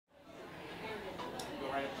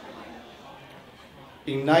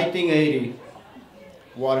In 1980,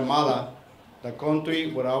 Guatemala, the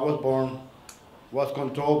country where I was born, was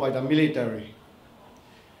controlled by the military.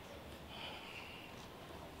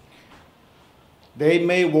 They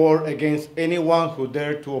made war against anyone who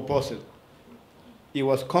dared to oppose it. It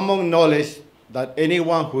was common knowledge that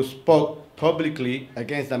anyone who spoke publicly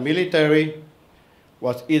against the military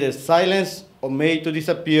was either silenced or made to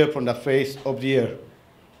disappear from the face of the earth.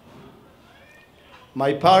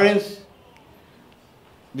 My parents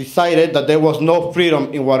decided that there was no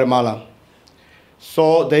freedom in Guatemala,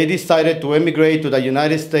 so they decided to emigrate to the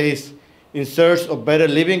United States in search of better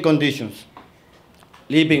living conditions,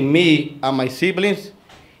 leaving me and my siblings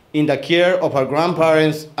in the care of our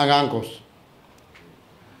grandparents and uncles.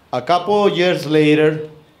 A couple of years later,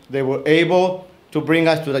 they were able to bring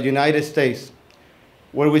us to the United States,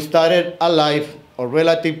 where we started a life of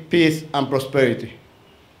relative peace and prosperity.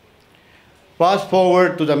 Fast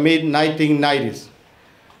forward to the mid-1990s.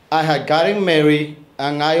 I had gotten married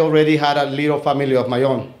and I already had a little family of my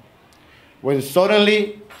own, when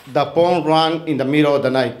suddenly the phone rang in the middle of the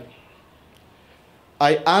night.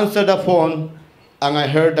 I answered the phone and I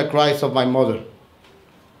heard the cries of my mother.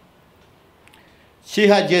 She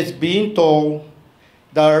had just been told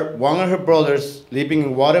that one of her brothers living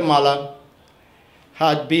in Guatemala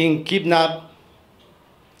had been kidnapped,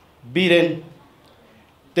 beaten,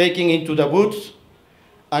 taken into the woods,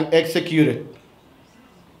 and executed.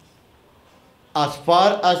 As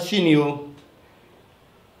far as she knew,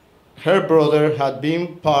 her brother had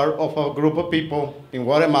been part of a group of people in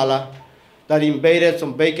Guatemala that invaded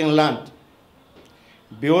some vacant land,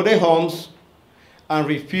 built their homes, and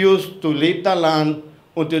refused to leave the land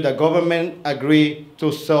until the government agreed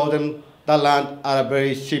to sell them the land at a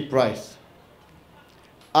very cheap price.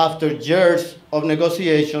 After years of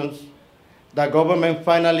negotiations, the government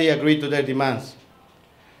finally agreed to their demands.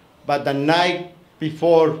 But the night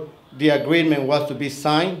before the agreement was to be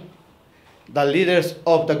signed, the leaders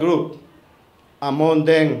of the group, among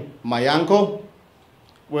them my uncle,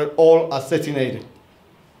 were all assassinated.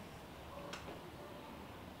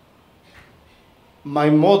 My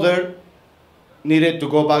mother needed to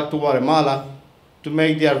go back to Guatemala to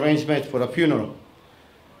make the arrangements for a funeral.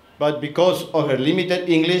 But because of her limited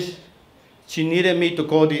English, she needed me to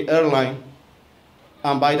call the airline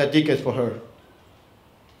and buy the tickets for her.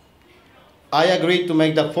 I agreed to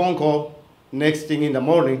make the phone call next thing in the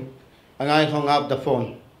morning, and I hung up the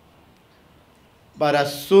phone. But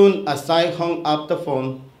as soon as I hung up the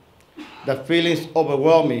phone, the feelings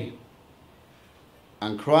overwhelmed me,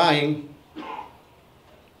 and crying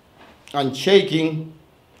and shaking,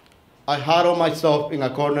 I huddled myself in a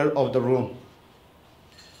corner of the room.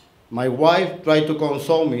 My wife tried to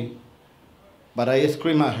console me, but I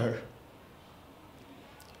screamed at her.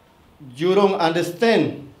 "You don't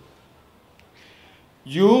understand.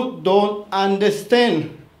 You don't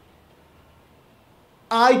understand.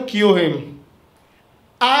 I killed him.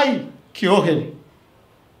 I killed him."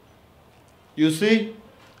 You see,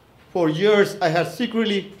 for years I had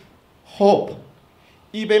secretly hoped,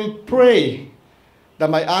 even prayed, that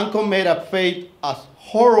my uncle made a fate as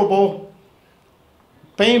horrible,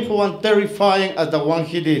 painful, and terrifying as the one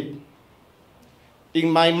he did. In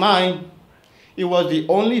my mind, it was the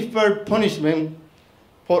only fair punishment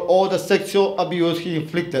for all the sexual abuse he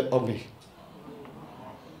inflicted on me.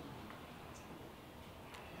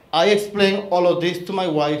 I explained all of this to my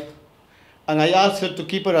wife, and I asked her to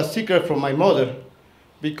keep it a secret from my mother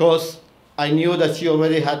because I knew that she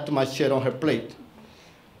already had too much shit on her plate.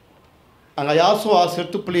 And I also asked her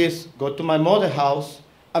to please go to my mother's house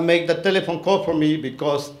and make the telephone call for me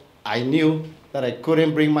because I knew that I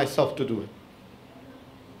couldn't bring myself to do it.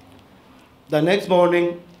 The next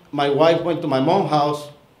morning, my wife went to my mom's house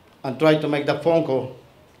and tried to make the phone call.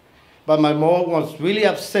 But my mom was really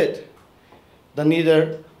upset that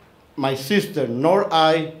neither my sister nor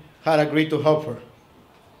I had agreed to help her.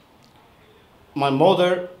 My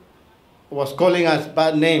mother was calling us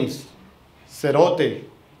bad names: cerote,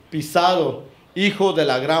 pisado, hijo de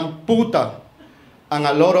la gran puta, and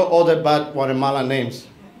a lot of other bad Guatemalan names.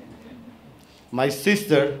 My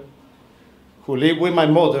sister, who lived with my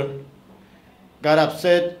mother, got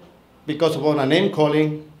upset because of all the name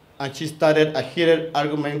calling, and she started a heated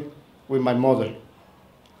argument with my mother.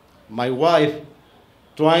 My wife,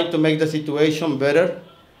 trying to make the situation better,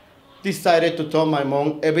 decided to tell my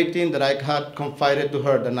mom everything that I had confided to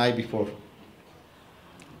her the night before.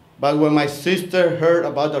 But when my sister heard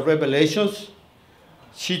about the revelations,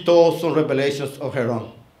 she told some revelations of her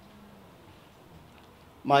own.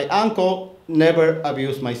 My uncle never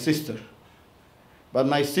abused my sister, but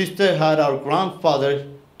my sister had our grandfather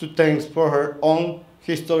to thank for her own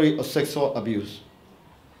history of sexual abuse.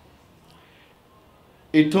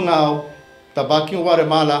 It turned out that back in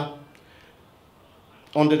Guatemala,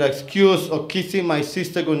 under the excuse of kissing my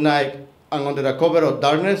sister goodnight and under the cover of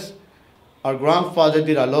darkness, our grandfather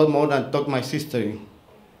did a lot more than talk my sister in.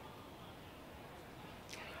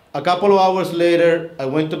 A couple of hours later, I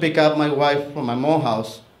went to pick up my wife from my mom's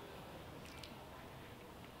house,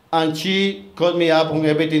 and she caught me up on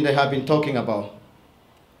everything they have been talking about.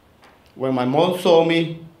 When my mom saw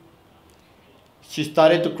me, she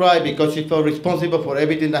started to cry because she felt responsible for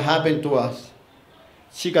everything that happened to us.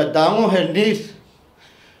 She got down on her knees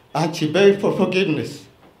and she begged for forgiveness.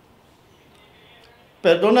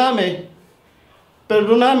 Perdóname,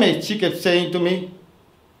 perdóname, she kept saying to me.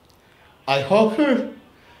 I hugged her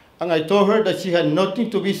and I told her that she had nothing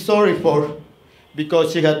to be sorry for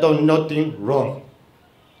because she had done nothing wrong.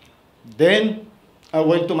 Then I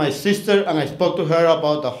went to my sister and I spoke to her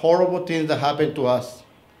about the horrible things that happened to us.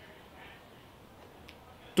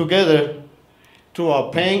 Together, through our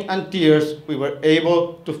pain and tears, we were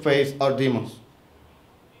able to face our demons.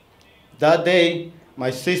 That day,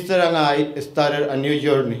 my sister and I started a new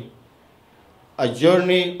journey, a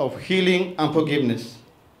journey of healing and forgiveness.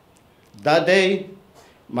 That day,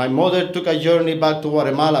 my mother took a journey back to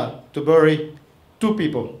Guatemala to bury 2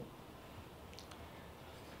 people.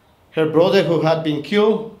 Her brother who had been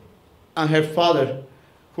killed, and her father,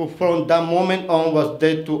 who from that moment on was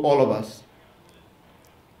dead to all of us.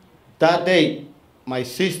 That day, my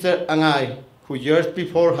sister and I, who years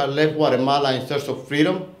before had left Guatemala in search of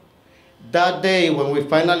freedom, that day when we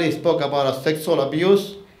finally spoke about our sexual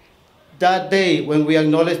abuse, that day when we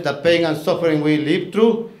acknowledged the pain and suffering we lived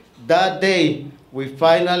through, that day we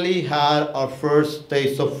finally had our first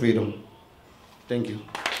taste of freedom. Thank you.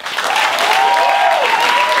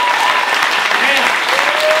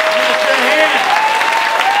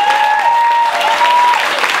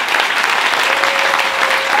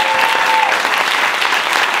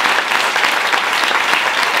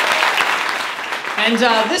 And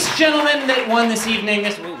this gentleman that won this evening,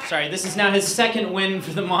 this is now his second win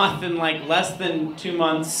for the Moth in like less than 2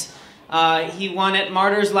 months. He won at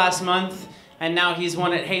Martyrs last month, and now he's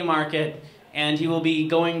won at Haymarket, and he will be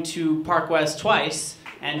going to Park West twice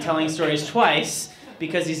and telling stories twice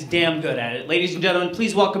because he's damn good at it. Ladies and gentlemen,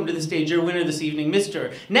 please welcome to the stage your winner this evening,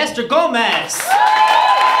 Mr. Nestor Gomez.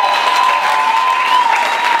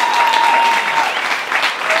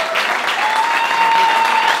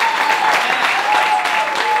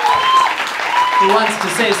 He wants to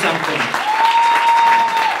say something.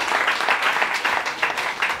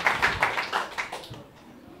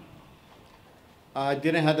 I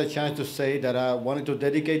didn't have the chance to say that I wanted to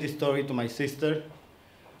dedicate this story to my sister,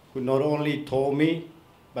 who not only told me,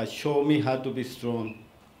 but showed me how to be strong.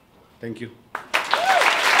 Thank you.